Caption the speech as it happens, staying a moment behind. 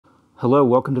Hello,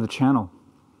 welcome to the channel.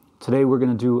 Today we're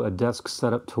going to do a desk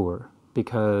setup tour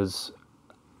because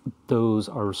those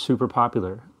are super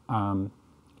popular.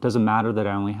 Doesn't matter that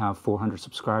I only have 400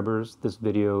 subscribers. This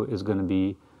video is going to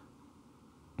be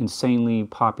insanely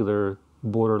popular,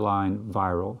 borderline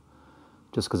viral,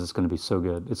 just because it's going to be so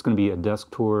good. It's going to be a desk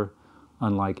tour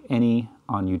unlike any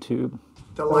on YouTube.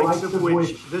 The likes of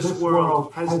which this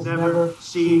world has never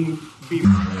seen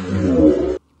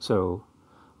before. So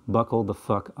buckle the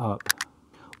fuck up.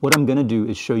 What I'm going to do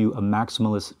is show you a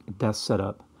maximalist desk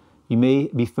setup. You may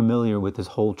be familiar with this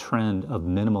whole trend of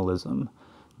minimalism,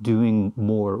 doing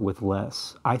more with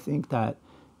less. I think that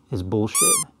is bullshit.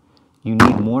 You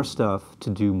need more stuff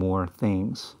to do more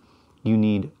things. You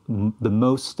need the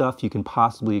most stuff you can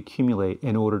possibly accumulate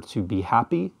in order to be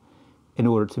happy, in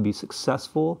order to be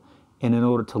successful, and in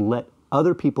order to let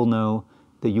other people know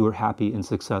that you are happy and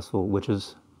successful, which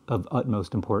is of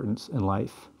utmost importance in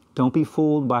life. Don't be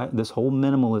fooled by this whole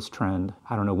minimalist trend.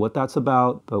 I don't know what that's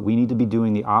about, but we need to be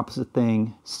doing the opposite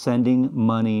thing, sending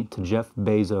money to Jeff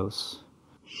Bezos.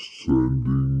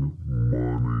 Sending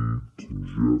money to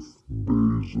Jeff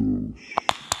Bezos.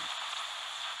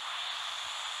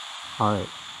 All right,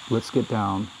 let's get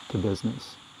down to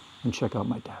business and check out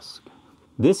my desk.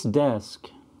 This desk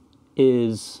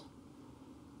is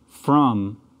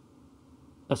from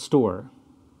a store,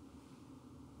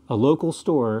 a local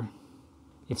store.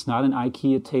 It's not an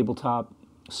IKEA tabletop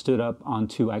stood up on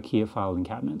two IKEA filing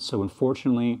cabinets. So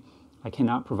unfortunately, I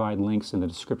cannot provide links in the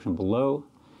description below.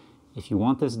 If you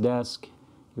want this desk,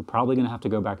 you're probably gonna have to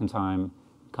go back in time,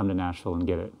 come to Nashville and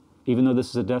get it. Even though this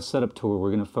is a desk setup tour,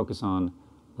 we're gonna focus on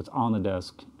what's on the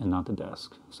desk and not the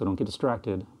desk. So don't get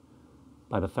distracted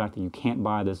by the fact that you can't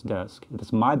buy this desk.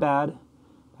 It's my bad.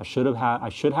 I should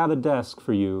have a desk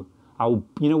for you. You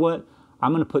know what?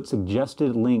 I'm gonna put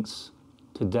suggested links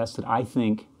to desks that I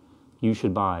think you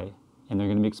should buy, and they're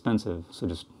gonna be expensive, so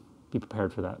just be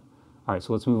prepared for that. All right,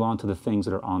 so let's move on to the things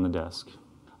that are on the desk.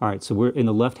 All right, so we're in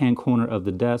the left-hand corner of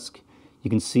the desk. You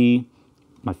can see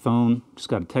my phone, just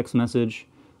got a text message.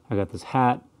 I got this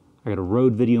hat. I got a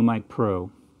Rode VideoMic Pro.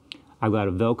 I've got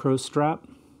a Velcro strap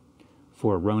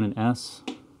for a Ronin S.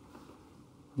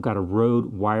 I've got a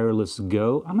Rode Wireless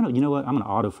Go. You know what? I'm gonna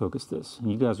autofocus this,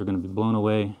 and you guys are gonna be blown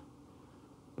away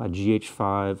by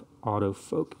GH5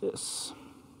 autofocus.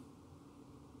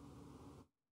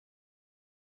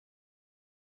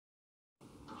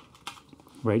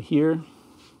 Right here,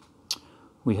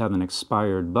 we have an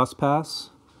expired bus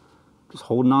pass. Just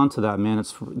holding on to that, man.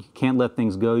 You can't let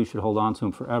things go. You should hold on to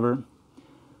them forever.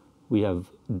 We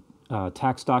have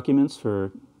tax documents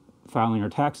for filing our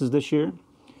taxes this year.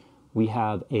 We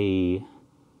have an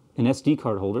SD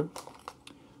card holder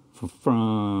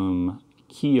from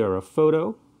Kiara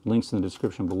Photo. Links in the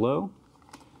description below.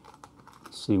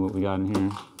 Let's see what we got in here.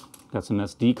 Got some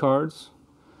SD cards.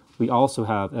 We also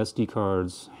have SD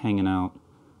cards hanging out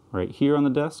right here on the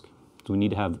desk. So we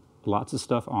need to have lots of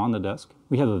stuff on the desk.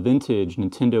 We have a vintage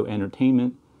Nintendo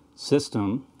Entertainment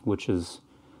System, which is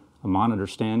a monitor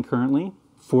stand currently.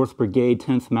 4th Brigade,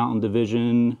 10th Mountain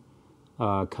Division,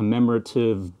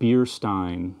 commemorative beer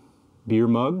stein, beer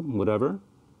mug, whatever,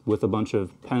 with a bunch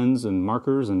of pens and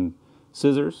markers and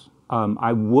scissors.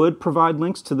 I would provide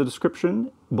links to the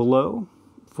description below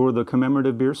for the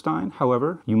commemorative beer stein.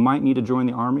 However, you might need to join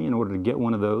the army in order to get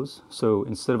one of those. So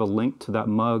instead of a link to that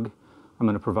mug, I'm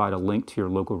going to provide a link to your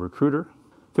local recruiter.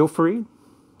 Feel free,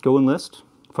 go enlist,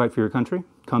 fight for your country,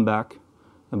 come back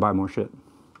and buy more shit.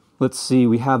 Let's see,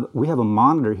 we have a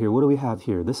monitor here. What do we have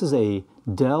here? This is a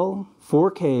Dell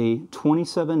 4K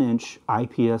 27-inch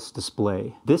IPS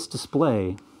display. This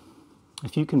display,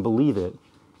 if you can believe it,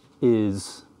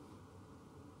 is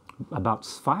about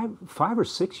five or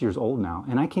 6 years old now,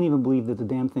 and I can't even believe that the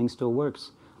damn thing still works.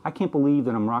 I can't believe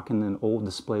that I'm rocking an old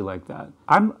display like that.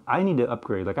 I need to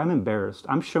upgrade. Like, I'm embarrassed.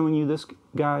 I'm showing you this,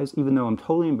 guys, even though I'm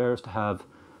totally embarrassed to have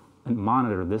a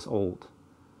monitor this old.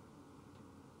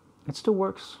 It still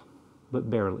works,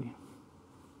 but barely.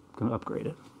 I'm gonna upgrade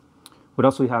it. What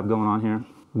else we have going on here?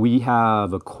 We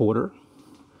have a quarter.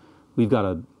 We've got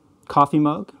a coffee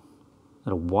mug,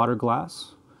 and a water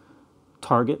glass.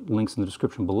 Target, links in the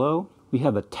description below. We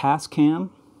have a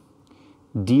Tascam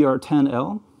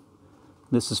DR10L.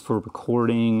 This is for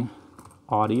recording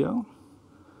audio.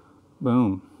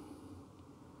 Boom.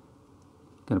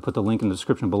 Gonna put the link in the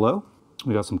description below.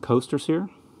 We got some coasters here.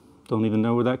 Don't even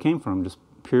know where that came from, just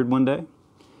appeared one day.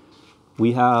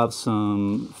 We have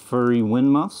some furry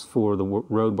wind muffs for the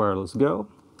Rode Wireless Go.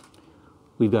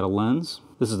 We've got a lens.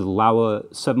 This is the Laowa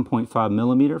 7.5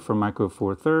 millimeter for micro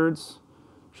four thirds.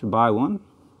 Should buy one.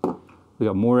 We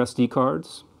got more SD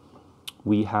cards.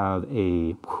 We have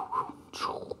a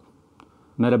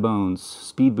Metabones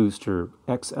Speed Booster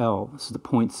XL. This is the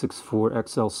 0.64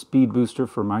 XL Speed Booster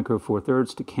for Micro Four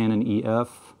Thirds to Canon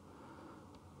EF.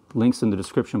 Links in the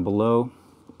description below.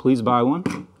 Please buy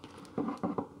one.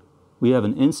 We have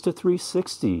an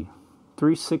Insta360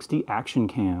 action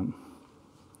cam.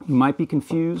 You might be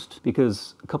confused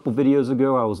because a couple videos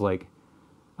ago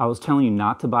I was telling you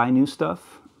not to buy new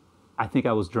stuff. I think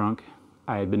I was drunk.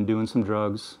 I had been doing some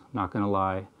drugs, not gonna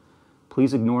lie.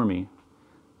 Please ignore me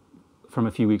from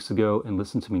a few weeks ago and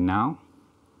listen to me now.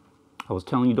 I was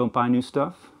telling you don't buy new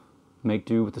stuff. Make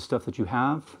do with the stuff that you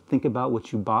have. Think about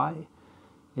what you buy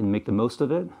and make the most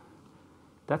of it.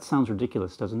 That sounds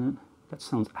ridiculous, doesn't it? That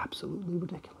sounds absolutely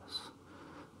ridiculous.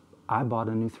 I bought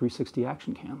a new 360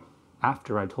 action cam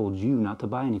after I told you not to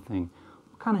buy anything.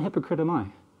 What kind of hypocrite am I?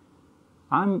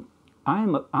 I'm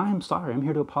sorry. I'm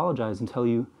here to apologize and tell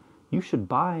you you should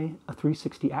buy a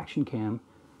 360 action cam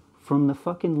from the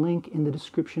fucking link in the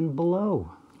description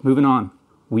below. Moving on.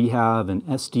 We have an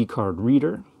SD card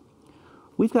reader.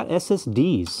 We've got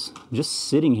SSDs just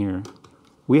sitting here.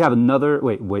 We have another,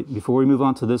 wait, before we move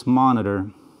on to this monitor,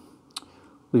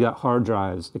 we got hard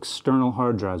drives, external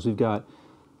hard drives. We've got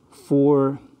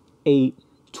 4, 8,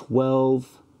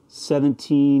 12,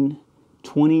 17,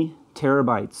 20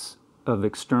 terabytes of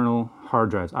external hard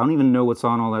drives. I don't even know what's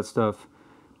on all that stuff.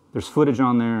 There's footage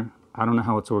on there. I don't know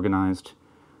how it's organized,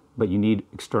 but you need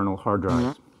external hard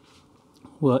drives.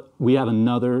 Well, we have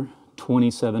another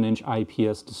 27-inch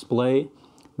IPS display.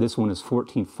 This one is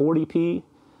 1440p.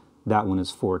 That one is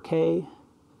 4K.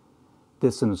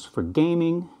 This one is for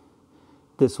gaming.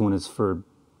 This one is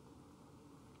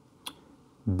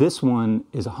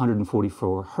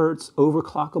 144 hertz,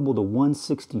 overclockable to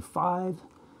 165.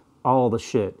 All the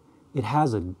shit. It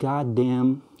has a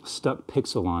goddamn stuck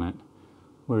pixel on it.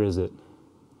 Where is it?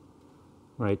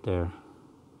 Right there.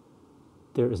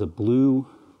 There is a blue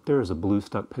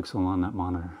stuck pixel on that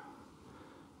monitor.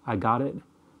 I got it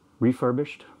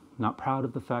refurbished. Not proud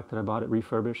of the fact that I bought it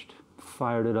refurbished.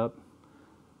 Fired it up.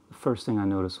 The first thing I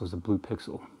noticed was a blue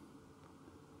pixel.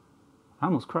 I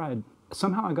almost cried.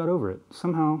 Somehow I got over it.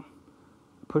 Somehow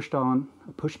pushed on,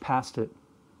 I pushed past it.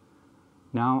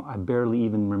 Now I barely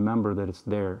even remember that it's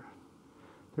there.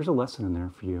 There's a lesson in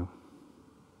there for you.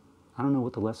 I don't know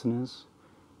what the lesson is.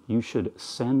 You should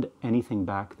send anything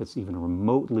back that's even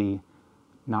remotely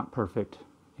not perfect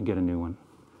and get a new one.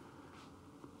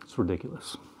 It's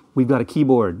ridiculous. We've got a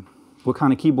keyboard. What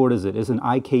kind of keyboard is it? It's an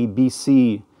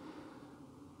IKBC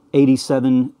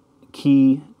 87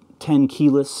 key, 10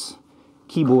 keyless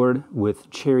keyboard with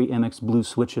Cherry MX Blue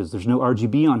switches. There's no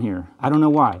RGB on here. I don't know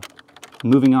why.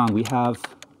 Moving on, we have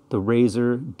the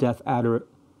Razer Death Adder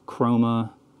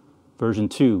Chroma version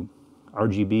 2.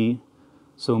 RGB,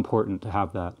 so important to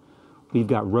have that. We've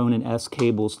got Ronin S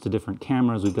cables to different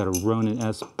cameras. We've got a Ronin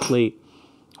S plate.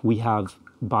 We have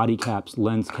body caps,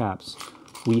 lens caps.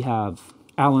 We have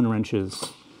Allen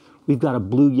wrenches. We've got a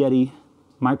Blue Yeti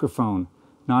microphone.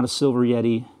 Not a Silver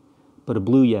Yeti, but a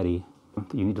Blue Yeti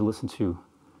that you need to listen to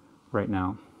right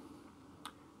now.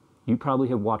 You probably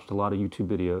have watched a lot of YouTube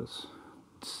videos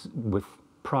with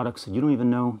products that you don't even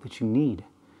know that you need.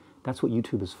 That's what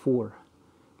YouTube is for.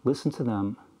 Listen to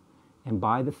them and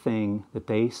buy the thing that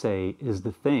they say is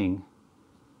the thing.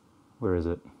 Where is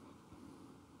it?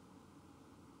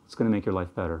 It's going to make your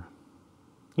life better.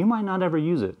 You might not ever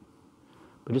use it,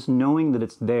 but just knowing that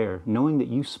it's there, knowing that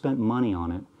you spent money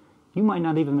on it, you might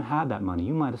not even have that money.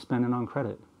 You might have spent it on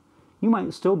credit. You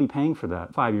might still be paying for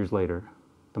that 5 years later,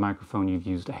 the microphone you've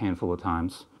used a handful of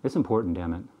times. It's important,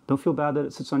 damn it. Don't feel bad that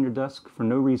it sits on your desk for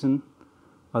no reason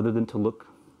other than to look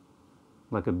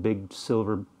like a big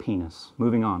silver penis.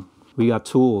 Moving on. We got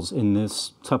tools in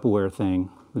this Tupperware thing.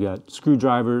 We got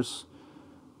screwdrivers,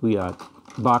 we got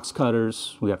box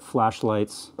cutters, we got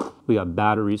flashlights, we got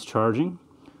batteries charging.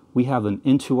 We have an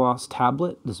Intuos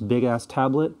tablet, this big ass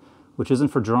tablet, which isn't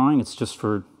for drawing, it's just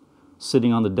for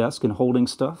sitting on the desk and holding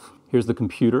stuff. Here's the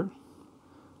computer.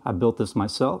 I built this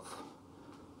myself.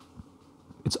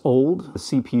 It's old. The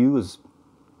CPU is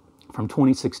from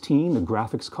 2016. The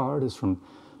graphics card is from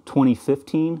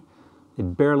 2015.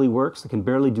 It barely works. I can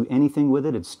barely do anything with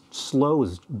it. It's slow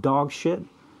as dog shit.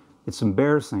 It's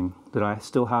embarrassing that I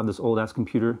still have this old ass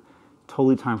computer.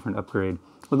 Totally time for an upgrade.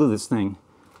 Look at this thing.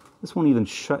 This won't even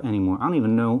shut anymore. I don't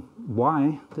even know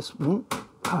why this won't.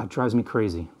 God, it drives me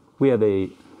crazy. We have a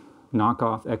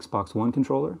knockoff Xbox One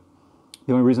controller.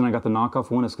 The only reason I got the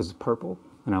knockoff one is because it's purple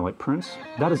and I like Prince.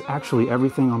 That is actually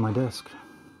everything on my desk.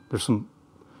 There's some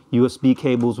USB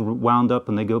cables wound up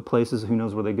and they go places, who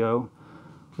knows where they go.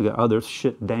 We got other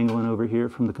shit dangling over here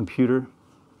from the computer.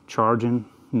 Charging,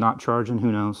 not charging,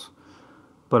 who knows.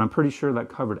 But I'm pretty sure that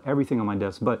covered everything on my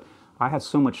desk. But I have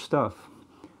so much stuff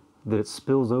that it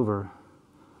spills over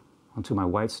onto my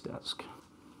wife's desk.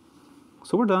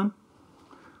 So we're done.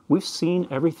 We've seen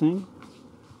everything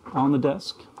on the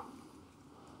desk.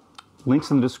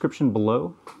 Links in the description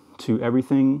below to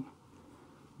everything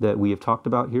that we have talked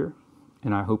about here,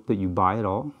 and I hope that you buy it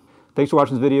all. Thanks for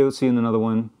watching this video. See you in another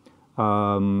one.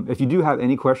 If you do have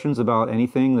any questions about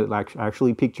anything that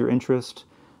actually piqued your interest,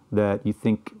 that you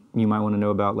think you might want to know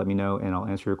about, let me know and I'll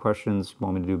answer your questions. If you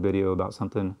want me to do a video about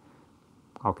something,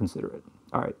 I'll consider it.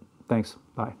 All right, thanks.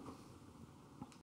 Bye.